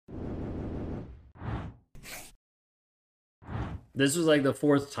This was like the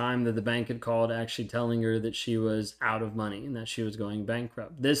fourth time that the bank had called, actually telling her that she was out of money and that she was going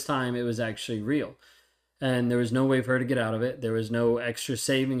bankrupt. This time it was actually real. And there was no way for her to get out of it. There was no extra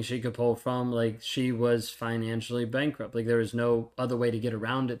savings she could pull from. Like, she was financially bankrupt. Like, there was no other way to get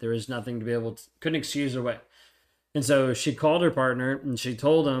around it. There was nothing to be able to, couldn't excuse her way. And so she called her partner and she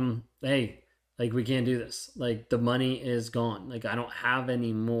told him, hey, like, we can't do this. Like, the money is gone. Like, I don't have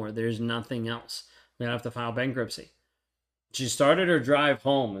any more. There's nothing else. We're going to have to file bankruptcy. She started her drive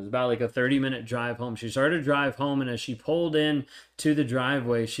home. It was about like a 30-minute drive home. She started to drive home, and as she pulled in to the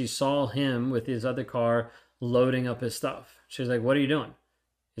driveway, she saw him with his other car loading up his stuff. She was like, what are you doing?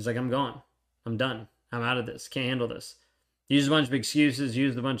 He's like, I'm gone. I'm done. I'm out of this. Can't handle this. Used a bunch of excuses,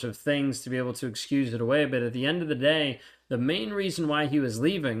 used a bunch of things to be able to excuse it away. But at the end of the day, the main reason why he was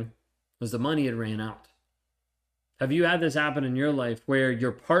leaving was the money had ran out. Have you had this happen in your life where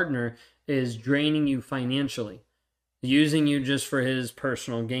your partner is draining you financially? Using you just for his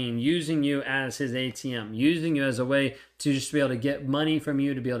personal gain, using you as his ATM, using you as a way to just be able to get money from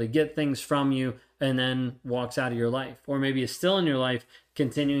you, to be able to get things from you, and then walks out of your life. Or maybe is still in your life,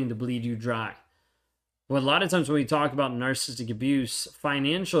 continuing to bleed you dry. Well, a lot of times when we talk about narcissistic abuse,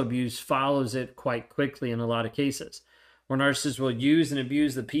 financial abuse follows it quite quickly in a lot of cases, where narcissists will use and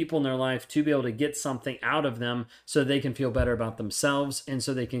abuse the people in their life to be able to get something out of them so they can feel better about themselves and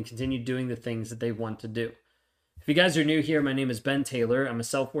so they can continue doing the things that they want to do. If you guys are new here, my name is Ben Taylor. I'm a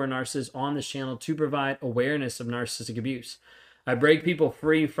self-aware narcissist on this channel to provide awareness of narcissistic abuse. I break people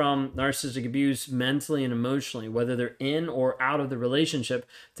free from narcissistic abuse mentally and emotionally, whether they're in or out of the relationship,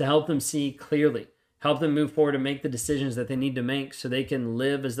 to help them see clearly, help them move forward and make the decisions that they need to make so they can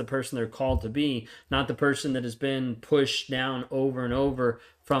live as the person they're called to be, not the person that has been pushed down over and over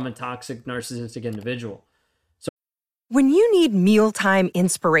from a toxic narcissistic individual. When you need mealtime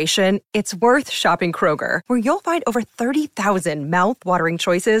inspiration, it's worth shopping Kroger, where you'll find over 30,000 mouth-watering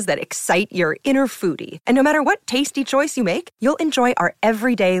choices that excite your inner foodie. And no matter what tasty choice you make, you'll enjoy our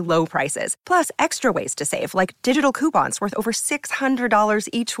everyday low prices, plus extra ways to save, like digital coupons worth over $600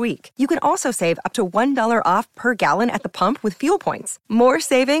 each week. You can also save up to $1 off per gallon at the pump with fuel points. More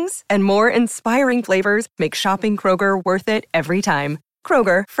savings and more inspiring flavors make shopping Kroger worth it every time.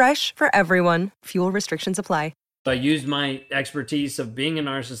 Kroger, fresh for everyone. Fuel restrictions apply. So I used my expertise of being a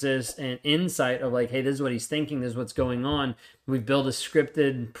narcissist and insight of like, hey, this is what he's thinking, this is what's going on. We've built a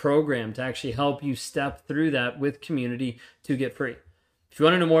scripted program to actually help you step through that with community to get free. If you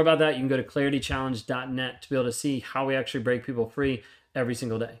want to know more about that, you can go to claritychallenge.net to be able to see how we actually break people free every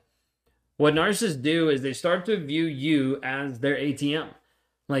single day. What narcissists do is they start to view you as their ATM.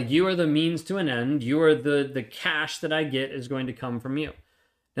 Like, you are the means to an end. You are the cash that I get is going to come from you.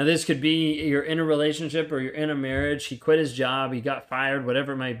 Now, this could be you're in a relationship or you're in a marriage. He quit his job, he got fired,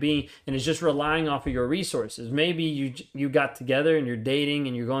 whatever it might be, and is just relying off of your resources. Maybe you got together and you're dating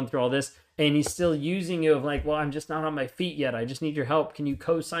and you're going through all this, and he's still using you of like, well, I'm just not on my feet yet. I just need your help. Can you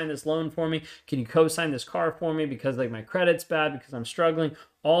co-sign this loan for me? Can you co-sign this car for me because like my credit's bad, because I'm struggling?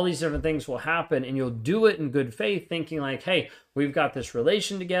 All these different things will happen, and you'll do it in good faith, thinking like, hey, we've got this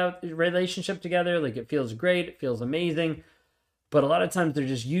relationship together. Like, it feels great. It feels amazing. But a lot of times they're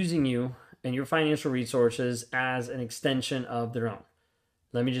just using you and your financial resources as an extension of their own.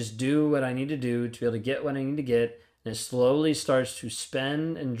 Let me just do what I need to do to be able to get what I need to get. And it slowly starts to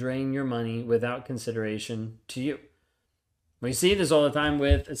spend and drain your money without consideration to you. We see this all the time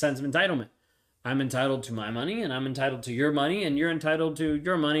with a sense of entitlement. I'm entitled to my money, and I'm entitled to your money, and you're entitled to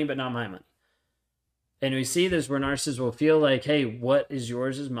your money, but not my money. And we see this where narcissists will feel like, hey, what is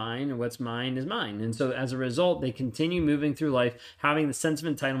yours is mine, and what's mine is mine. And so as a result, they continue moving through life, having the sense of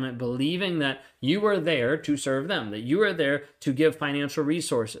entitlement, believing that you are there to serve them, that you are there to give financial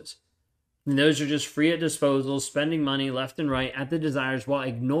resources. And those are just free at disposal, spending money left and right at the desires while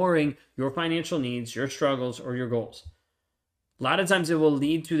ignoring your financial needs, your struggles, or your goals. A lot of times it will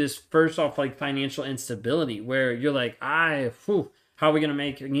lead to this, first off, like financial instability, where you're like, how are we going to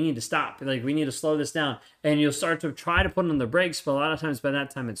make it? You need to stop. Like, we need to slow this down. And you'll start to try to put on the brakes, but a lot of times by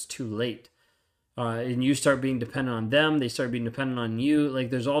that time it's too late. And you start being dependent on them. They start being dependent on you. Like,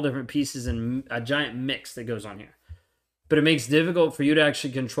 there's all different pieces and a giant mix that goes on here. But it makes it difficult for you to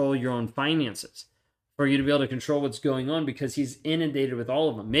actually control your own finances, for you to be able to control what's going on, because he's inundated with all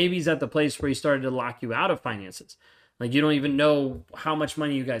of them. Maybe he's at the place where he started to lock you out of finances. Like, you don't even know how much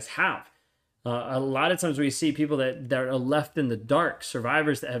money you guys have. A lot of times we see people that are left in the dark,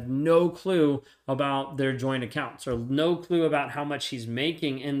 survivors that have no clue about their joint accounts or no clue about how much he's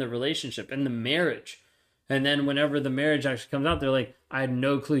making in the relationship, in the marriage. And then whenever the marriage actually comes out, they're like, I had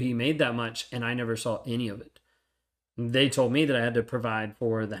no clue he made that much, and I never saw any of it. They told me that I had to provide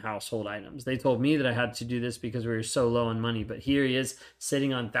for the household items. They told me that I had to do this because we were so low on money. But here he is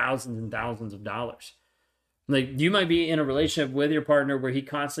sitting on thousands and thousands of dollars. Like, you might be in a relationship with your partner where he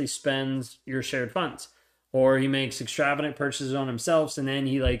constantly spends your shared funds, or he makes extravagant purchases on himself, and then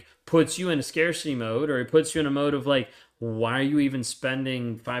he like puts you in a scarcity mode, or he puts you in a mode of like, why are you even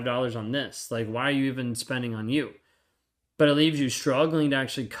spending $5 on this? Like, why are you even spending on you? But it leaves you struggling to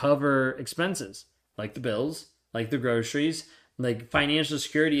actually cover expenses like the bills, like the groceries. Like, financial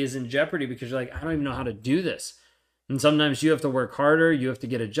security is in jeopardy because you're like, I don't even know how to do this. And sometimes you have to work harder, you have to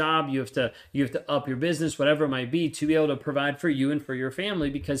get a job, you have to up your business, whatever it might be, to be able to provide for you and for your family,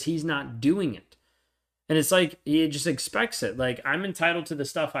 because he's not doing it. And it's like, he just expects it. Like, I'm entitled to the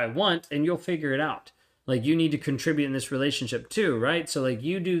stuff I want, and you'll figure it out. Like, you need to contribute in this relationship too, right? So like,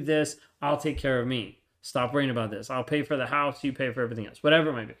 you do this, I'll take care of me. Stop worrying about this. I'll pay for the house, you pay for everything else, whatever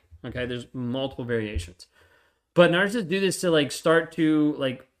it might be. Okay, there's multiple variations. But narcissists do this to like start to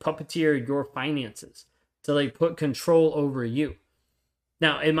like puppeteer your finances, to like put control over you.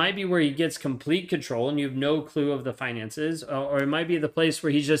 Now, it might be where he gets complete control and you have no clue of the finances, or it might be the place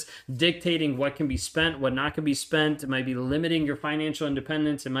where he's just dictating what can be spent, what not can be spent. It might be limiting your financial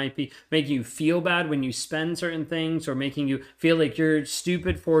independence. It might be making you feel bad when you spend certain things, or making you feel like you're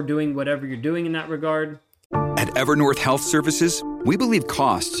stupid for doing whatever you're doing in that regard. At Evernorth Health Services, we believe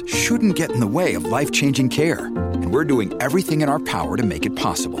costs shouldn't get in the way of life-changing care, and we're doing everything in our power to make it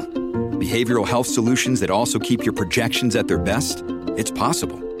possible. Behavioral health solutions that also keep your projections at their best? It's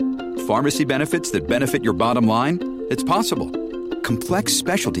possible. Pharmacy benefits that benefit your bottom line? It's possible. Complex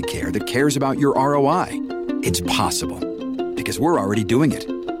specialty care that cares about your ROI? It's possible. Because we're already doing it.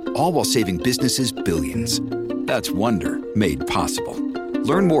 All while saving businesses billions. That's Wonder made possible.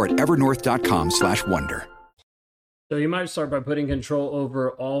 Learn more at evernorth.com/wonder. So you might start by putting control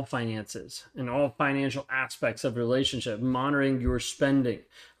over all finances and all financial aspects of the relationship, monitoring your spending,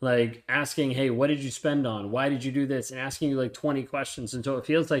 like asking, hey, what did you spend on? Why did you do this? And asking you like 20 questions until it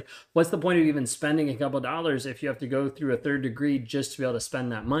feels like, what's the point of even spending a couple of dollars if you have to go through a third degree just to be able to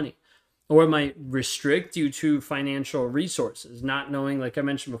spend that money? Or it might restrict you to financial resources, not knowing, like I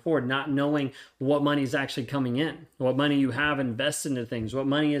mentioned before, not knowing what money is actually coming in, what money you have invested into things, what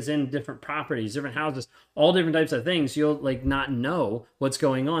money is in different properties, different houses, all different types of things. You'll like not know what's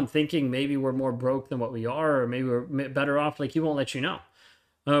going on, thinking maybe we're more broke than what we are, or maybe we're better off. Like, he won't let you know.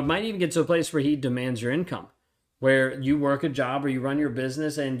 It might even get to a place where he demands your income, where you work a job or you run your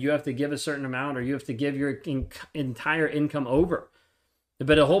business and you have to give a certain amount, or you have to give your entire income over.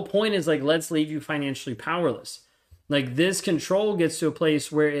 But the whole point is like, let's leave you financially powerless. Like, this control gets to a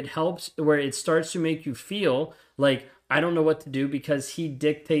place where it helps, where it starts to make you feel like, I don't know what to do, because he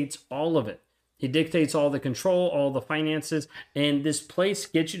dictates all of it. He dictates all the control, all the finances, and this place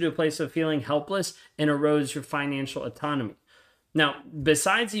gets you to a place of feeling helpless and erodes your financial autonomy. Now,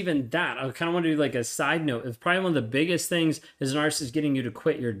 besides even that, I kind of want to do like a side note. It's probably one of the biggest things is narcissist getting you to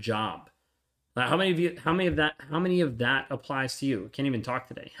quit your job. How many of that applies to you? Can't even talk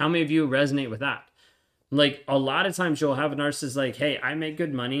today. How many of you resonate with that? Like, a lot of times you'll have a narcissist like, hey, I make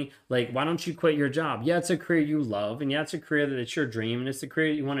good money. Like, why don't you quit your job? Yeah, it's a career you love. And yeah, it's a career that it's your dream. And it's the career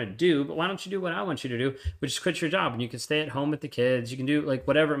that you want to do. But why don't you do what I want you to do, which is quit your job? And you can stay at home with the kids. You can do like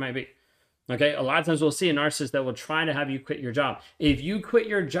whatever it might be. Okay, a lot of times we'll see a narcissist that will try to have you quit your job. If you quit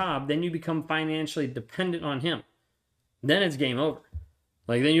your job, then you become financially dependent on him. Then it's game over.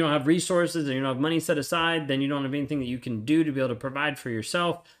 Like, then you don't have resources, and you don't have money set aside, then you don't have anything that you can do to be able to provide for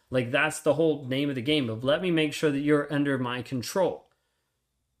yourself. Like, that's the whole name of the game of, let me make sure that you're under my control.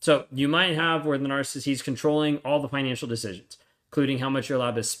 So you might have where the narcissist, he's controlling all the financial decisions, including how much you're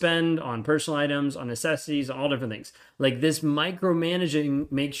allowed to spend on personal items, on necessities, on all different things. Like, this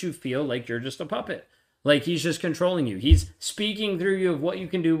micromanaging makes you feel like you're just a puppet. Like, he's just controlling you. He's speaking through you of what you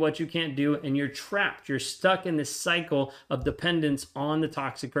can do, what you can't do, and you're trapped. You're stuck in this cycle of dependence on the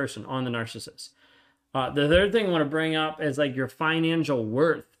toxic person, on the narcissist. The third thing I want to bring up is like your financial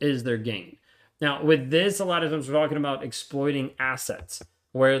worth is their gain. Now, with this, a lot of times we're talking about exploiting assets,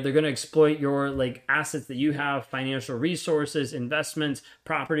 where they're going to exploit your like assets that you have, financial resources, investments,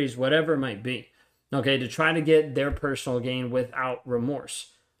 properties, whatever it might be, okay, to try to get their personal gain without remorse.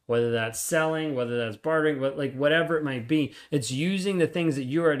 Whether that's selling, whether that's bartering, like whatever it might be, it's using the things that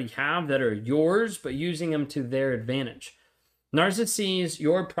you already have that are yours, but using them to their advantage. Narcissist sees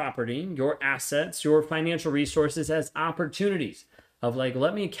your property, your assets, your financial resources as opportunities of like,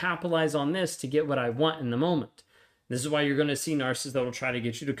 let me capitalize on this to get what I want in the moment. This is why you're going to see narcissists that will try to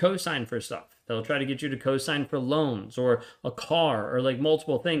get you to co-sign for stuff. They'll try to get you to co-sign for loans or a car or like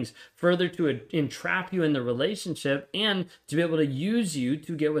multiple things, further to entrap you in the relationship and to be able to use you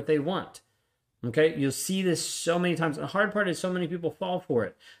to get what they want. Okay, you'll see this so many times. The hard part is so many people fall for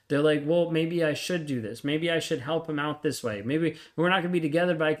it. They're like, well, maybe I should do this. Maybe I should help him out this way. Maybe we're not going to be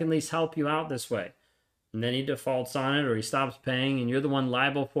together, but I can at least help you out this way. And then he defaults on it, or he stops paying, and you're the one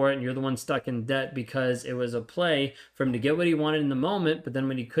liable for it, and you're the one stuck in debt because it was a play for him to get what he wanted in the moment, but then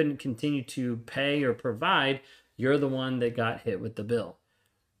when he couldn't continue to pay or provide, you're the one that got hit with the bill.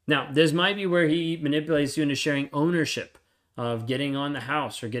 Now, this might be where he manipulates you into sharing ownership of getting on the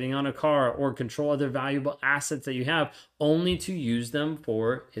house or getting on a car or control other valuable assets that you have, only to use them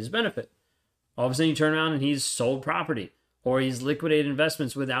for his benefit. All of a sudden you turn around and he's sold property, or he's liquidated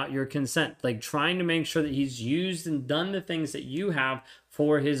investments without your consent, like trying to make sure that he's used and done the things that you have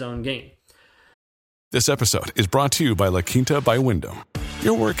for his own gain. This episode is brought to you by La Quinta by Wyndham.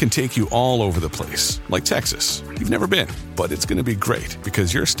 Your work can take you all over the place, like Texas. You've never been, but it's going to be great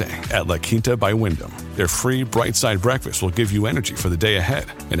because you're staying at La Quinta by Wyndham. Their free Bright Side breakfast will give you energy for the day ahead.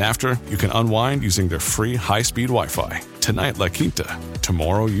 And after, you can unwind using their free high-speed Wi-Fi. Tonight, La Quinta.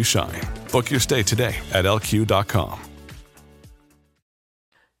 Tomorrow, you shine. Book your stay today at lq.com.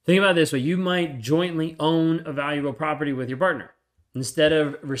 Think about it this way. You might jointly own a valuable property with your partner. Instead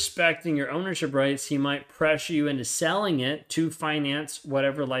of respecting your ownership rights, he might pressure you into selling it to finance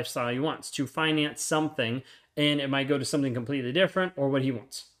whatever lifestyle he wants, to finance something, and it might go to something completely different or what he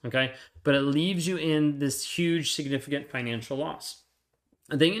wants, okay? But it leaves you in this huge, significant financial loss.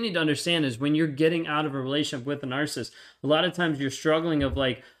 The thing you need to understand is when you're getting out of a relationship with a narcissist, a lot of times you're struggling of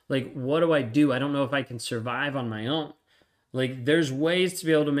like, what do? I don't know if I can survive on my own. Like, there's ways to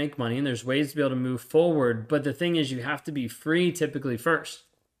be able to make money and there's ways to be able to move forward. But the thing is, you have to be free typically first,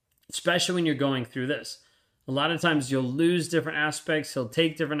 especially when you're going through this. A lot of times you'll lose different aspects. He'll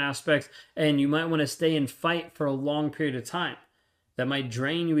take different aspects, and you might want to stay and fight for a long period of time. That might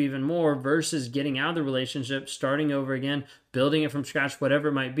drain you even more versus getting out of the relationship, starting over again, building it from scratch, whatever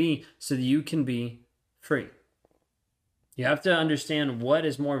it might be, so that you can be free. You have to understand what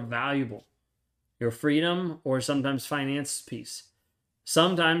is more valuable. Your freedom, or sometimes finance piece.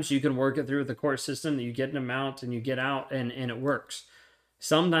 Sometimes you can work it through with the court system that you get an amount and you get out and it works.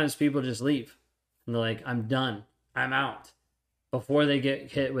 Sometimes people just leave and they're like, I'm done, I'm out, before they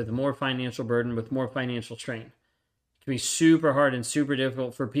get hit with more financial burden, with more financial strain. It can be super hard and super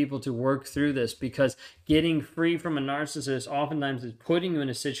difficult for people to work through this because getting free from a narcissist oftentimes is putting you in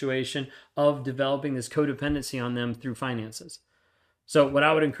a situation of developing this codependency on them through finances. So what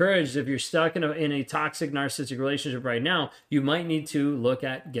I would encourage is if you're stuck in a toxic narcissistic relationship right now, you might need to look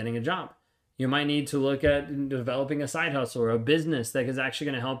at getting a job. You might need to look at developing a side hustle or a business that is actually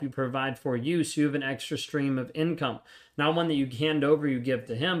going to help you provide for you so you have an extra stream of income. Not one that you hand over, you give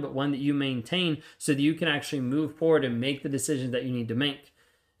to him, but one that you maintain so that you can actually move forward and make the decisions that you need to make.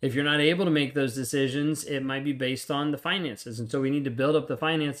 If you're not able to make those decisions, it might be based on the finances. And so we need to build up the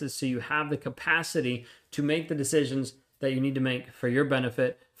finances so you have the capacity to make the decisions that you need to make for your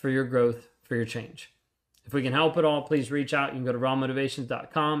benefit, for your growth, for your change. If we can help at all, please reach out. You can go to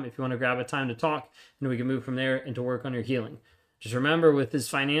rawmotivations.com if you want to grab a time to talk, and we can move from there and to work on your healing. Just remember, with this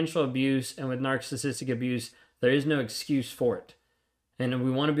financial abuse and with narcissistic abuse, there is no excuse for it. And we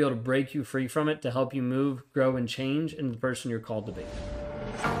want to be able to break you free from it to help you move, grow, and change into the person you're called to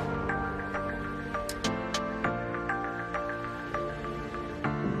be.